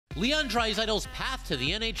Leon Draisaitl's path to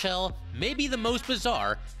the NHL may be the most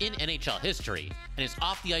bizarre in NHL history, and his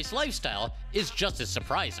off-the-ice lifestyle is just as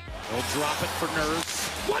surprising. He'll drop it for Nurse.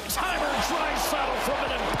 One-timer Draisaitl from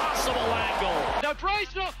an impossible angle. Now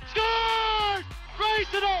Draisaitl scores!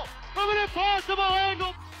 Draisaitl from an impossible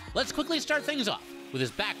angle! Let's quickly start things off with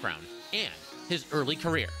his background and his early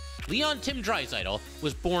career. Leon Tim Draisaitl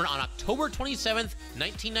was born on October 27,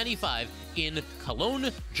 1995 in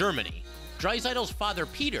Cologne, Germany. Draisaitl's father,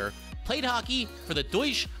 Peter, played hockey for the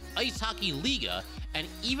Deutsche Eishockey Liga and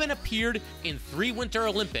even appeared in 3 Winter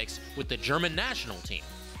Olympics with the German national team.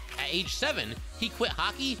 At age 7, he quit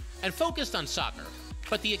hockey and focused on soccer,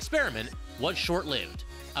 but the experiment was short-lived.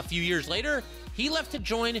 A few years later, he left to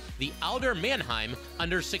join the Alder Mannheim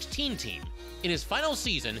under-16 team. In his final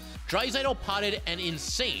season, Draisaitl potted an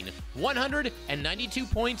insane 192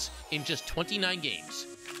 points in just 29 games.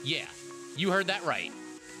 Yeah, you heard that right.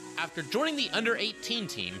 After joining the under-18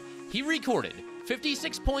 team, he recorded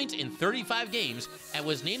 56 points in 35 games and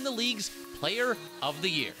was named the league's Player of the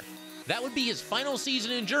Year. That would be his final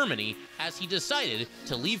season in Germany as he decided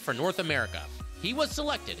to leave for North America. He was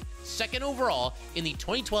selected 2nd overall in the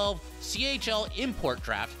 2012 CHL import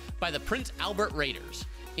draft by the Prince Albert Raiders.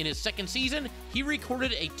 In his second season, he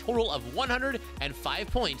recorded a total of 105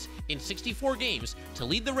 points in 64 games to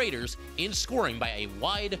lead the Raiders in scoring by a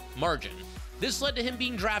wide margin. This led to him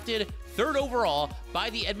being drafted 3rd overall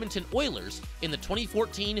by the Edmonton Oilers in the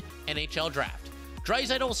 2014 NHL Draft.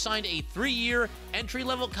 Draisaitl signed a 3-year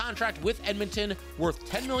entry-level contract with Edmonton worth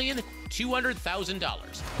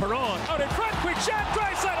 $10,200,000. Perron out in front, quick shot,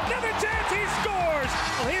 Draisaitl, another chance, he scores!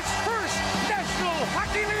 His first National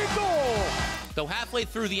Hockey League goal! Though halfway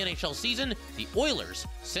through the NHL season, the Oilers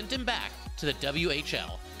sent him back to the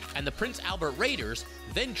WHL, and the Prince Albert Raiders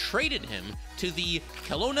then traded him to the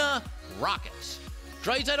Kelowna Rockets.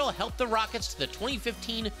 Draisaitl helped the Rockets to the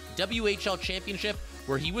 2015 WHL Championship,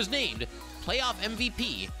 where he was named playoff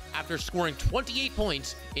MVP after scoring 28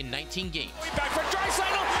 points in 19 games. Back for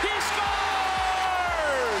Draisaitl, he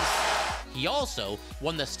scores! He also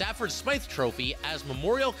won the Stafford Smythe Trophy as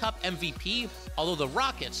Memorial Cup MVP, although the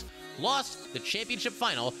Rockets lost the championship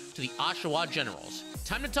final to the Oshawa Generals.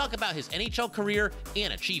 Time to talk about his NHL career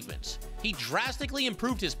and achievements. He drastically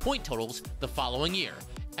improved his point totals the following year,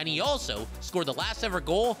 and he also scored the last ever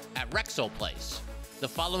goal at Rexall Place. The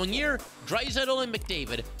following year, Draisaitl and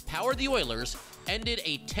McDavid powered the Oilers, ended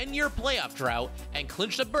a 10-year playoff drought, and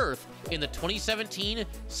clinched a berth in the 2017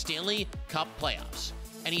 Stanley Cup playoffs.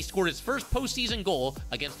 And he scored his first postseason goal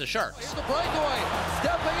against the Sharks. The breakaway,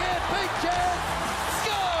 stepping in, big chance,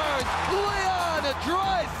 scores! Leon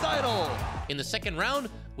Draisaitl! In the second round,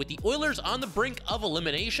 with the Oilers on the brink of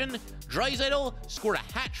elimination, Draisaitl scored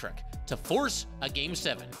a hat trick to force a Game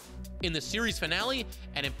 7. In the series finale,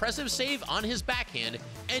 an impressive save on his backhand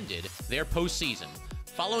ended their postseason.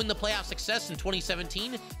 Following the playoff success in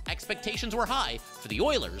 2017, expectations were high for the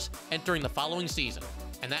Oilers entering the following season.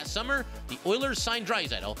 And that summer, the Oilers signed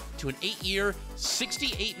Draisaitl to an 8-year,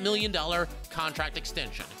 $68 million contract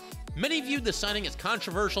extension. Many viewed the signing as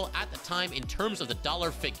controversial at the time in terms of the dollar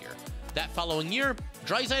figure. That following year,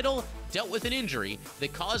 Draisaitl dealt with an injury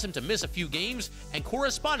that caused him to miss a few games and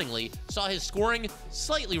correspondingly saw his scoring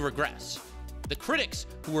slightly regress. The critics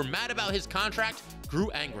who were mad about his contract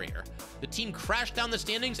grew angrier. The team crashed down the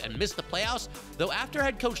standings and missed the playoffs, though after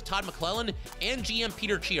head coach Todd McClellan and GM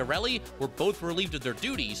Peter Chiarelli were both relieved of their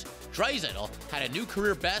duties, Draisaitl had a new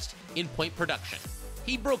career best in point production.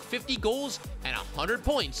 He broke 50 goals and 100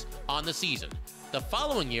 points on the season. The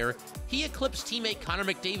following year, he eclipsed teammate Connor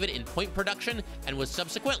McDavid in point production and was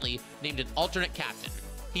subsequently named an alternate captain.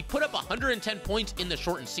 He put up 110 points in the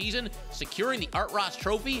shortened season, securing the Art Ross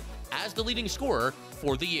Trophy as the leading scorer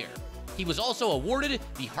for the year. He was also awarded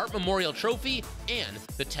the Hart Memorial Trophy and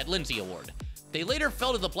the Ted Lindsay Award. They later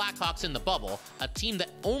fell to the Blackhawks in the bubble, a team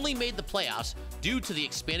that only made the playoffs due to the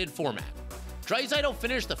expanded format. Draisaitl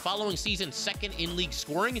finished the following season second in league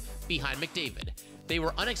scoring behind McDavid. They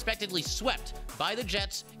were unexpectedly swept by the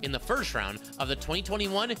Jets in the first round of the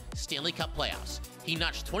 2021 Stanley Cup playoffs. He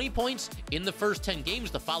notched 20 points in the first 10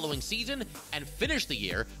 games the following season and finished the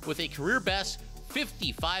year with a career-best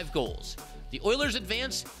 55 goals. The Oilers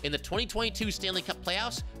advanced in the 2022 Stanley Cup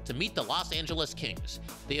playoffs to meet the Los Angeles Kings.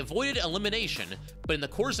 They avoided elimination, but in the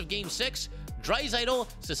course of Game 6, Draisaitl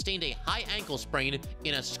sustained a high ankle sprain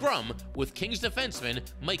in a scrum with Kings defenseman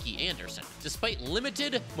Mikey Anderson. Despite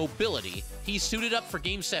limited mobility, he suited up for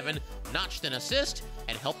Game 7, notched an assist,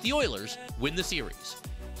 and helped the Oilers win the series.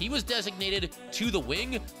 He was designated to the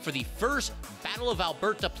wing for the first Battle of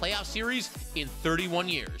Alberta playoff series in 31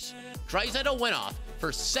 years. Draisaitl went off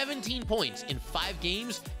for 17 points in 5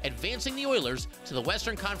 games, advancing the Oilers to the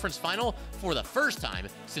Western Conference Final for the first time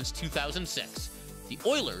since 2006. The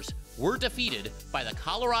Oilers were defeated by the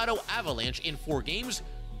Colorado Avalanche in 4 games,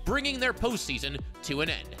 bringing their postseason to an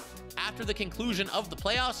end. After the conclusion of the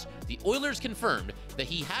playoffs, the Oilers confirmed that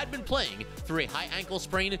he had been playing through a high ankle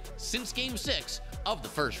sprain since Game 6 of the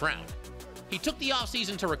first round. He took the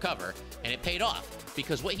offseason to recover, and it paid off,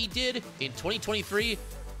 because what he did in 2023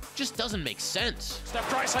 just doesn't make sense. Steph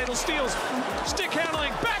Draisaitl steals, stick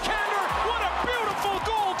handling, backhander, what a beautiful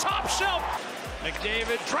goal, top shelf.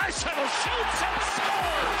 McDavid, Draisaitl shoots and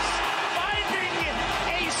scores, finding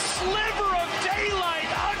a sliver of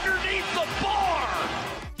daylight underneath the bar.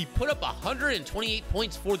 He put up 128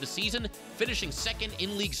 points for the season, finishing second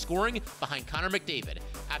in league scoring behind Connor McDavid.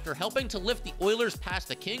 After helping to lift the Oilers past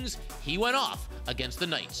the Kings, he went off against the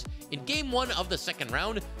Knights. In Game 1 of the second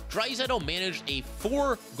round, Draisaitl managed a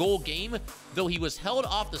 4-goal game, though he was held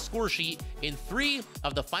off the score sheet in 3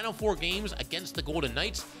 of the final 4 games against the Golden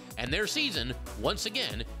Knights, and their season, once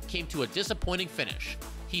again, came to a disappointing finish.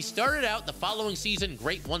 He started out the following season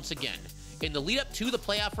great once again. In the lead-up to the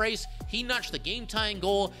playoff race, he notched the game-tying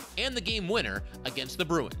goal and the game winner against the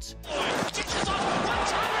Bruins. Dishes off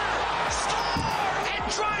one-timer, score, and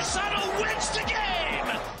Draisaitl wins the game!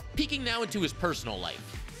 Peeking now into his personal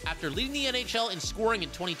life. After leading the NHL in scoring in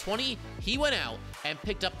 2020, he went out and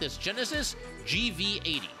picked up this Genesis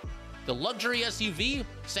GV80. The luxury SUV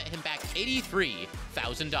set him back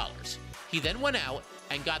 $83,000. He then went out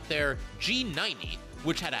and got their G90,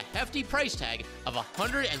 which had a hefty price tag of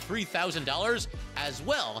 $103,000, as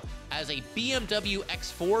well as a BMW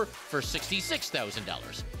X4 for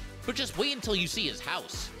 $66,000. But just wait until you see his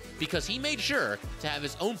house, because he made sure to have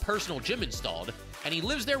his own personal gym installed, and he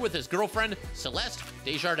lives there with his girlfriend, Celeste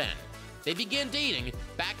Desjardins. They began dating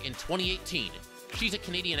back in 2018. She's a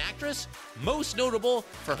Canadian actress, most notable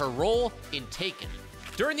for her role in Taken.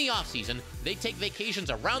 During the offseason, they take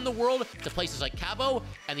vacations around the world to places like Cabo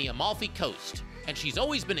and the Amalfi Coast, and she's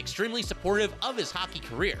always been extremely supportive of his hockey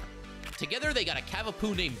career. Together, they got a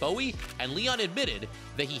Cavapoo named Bowie, and Leon admitted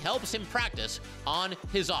that he helps him practice on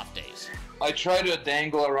his off days. I try to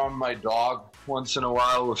dangle around my dog once in a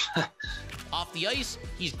while. Off the ice,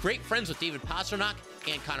 he's great friends with David Pastrnak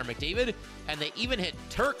and Connor McDavid, and they even hit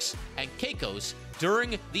Turks and Caicos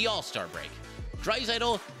during the All-Star break.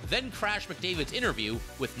 Draisaitl then crashed McDavid's interview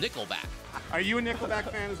with Nickelback. Are you a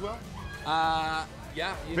Nickelback fan as well?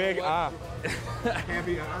 Yeah. Big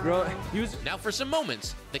Now for some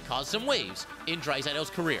moments that caused some waves in Draisaitl's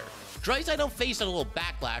career. Draisaitl faced a little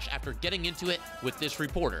backlash after getting into it with this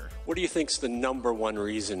reporter. What do you think's the number 1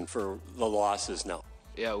 reason for the losses now?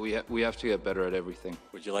 Yeah, we have to get better at everything.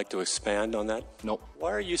 Would you like to expand on that? Nope.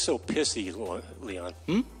 Why are you so pissy, Leon?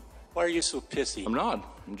 Why are you so pissy? I'm not.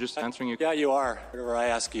 I'm just answering your... Yeah, you are. Whenever I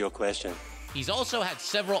ask you a question. He's also had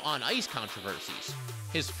several on-ice controversies.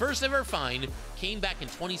 His first ever fine came back in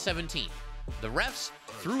 2017. The refs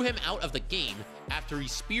threw him out of the game after he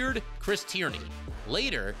speared Chris Tierney.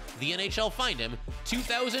 Later, the NHL fined him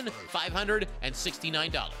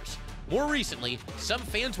 $2,569. More recently, some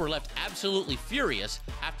fans were left absolutely furious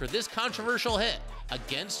after this controversial hit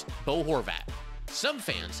against Bo Horvat. Some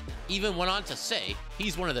fans even went on to say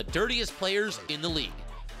he's one of the dirtiest players in the league.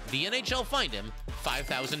 The NHL fined him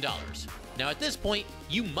 $5,000. Now at this point,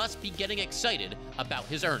 you must be getting excited about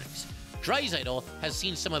his earnings. Draisaitl has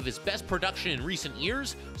seen some of his best production in recent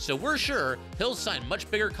years, so we're sure he'll sign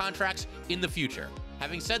much bigger contracts in the future.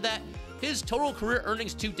 Having said that, his total career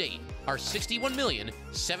earnings to date are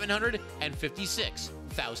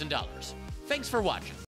 $61,756,000. Thanks for watching.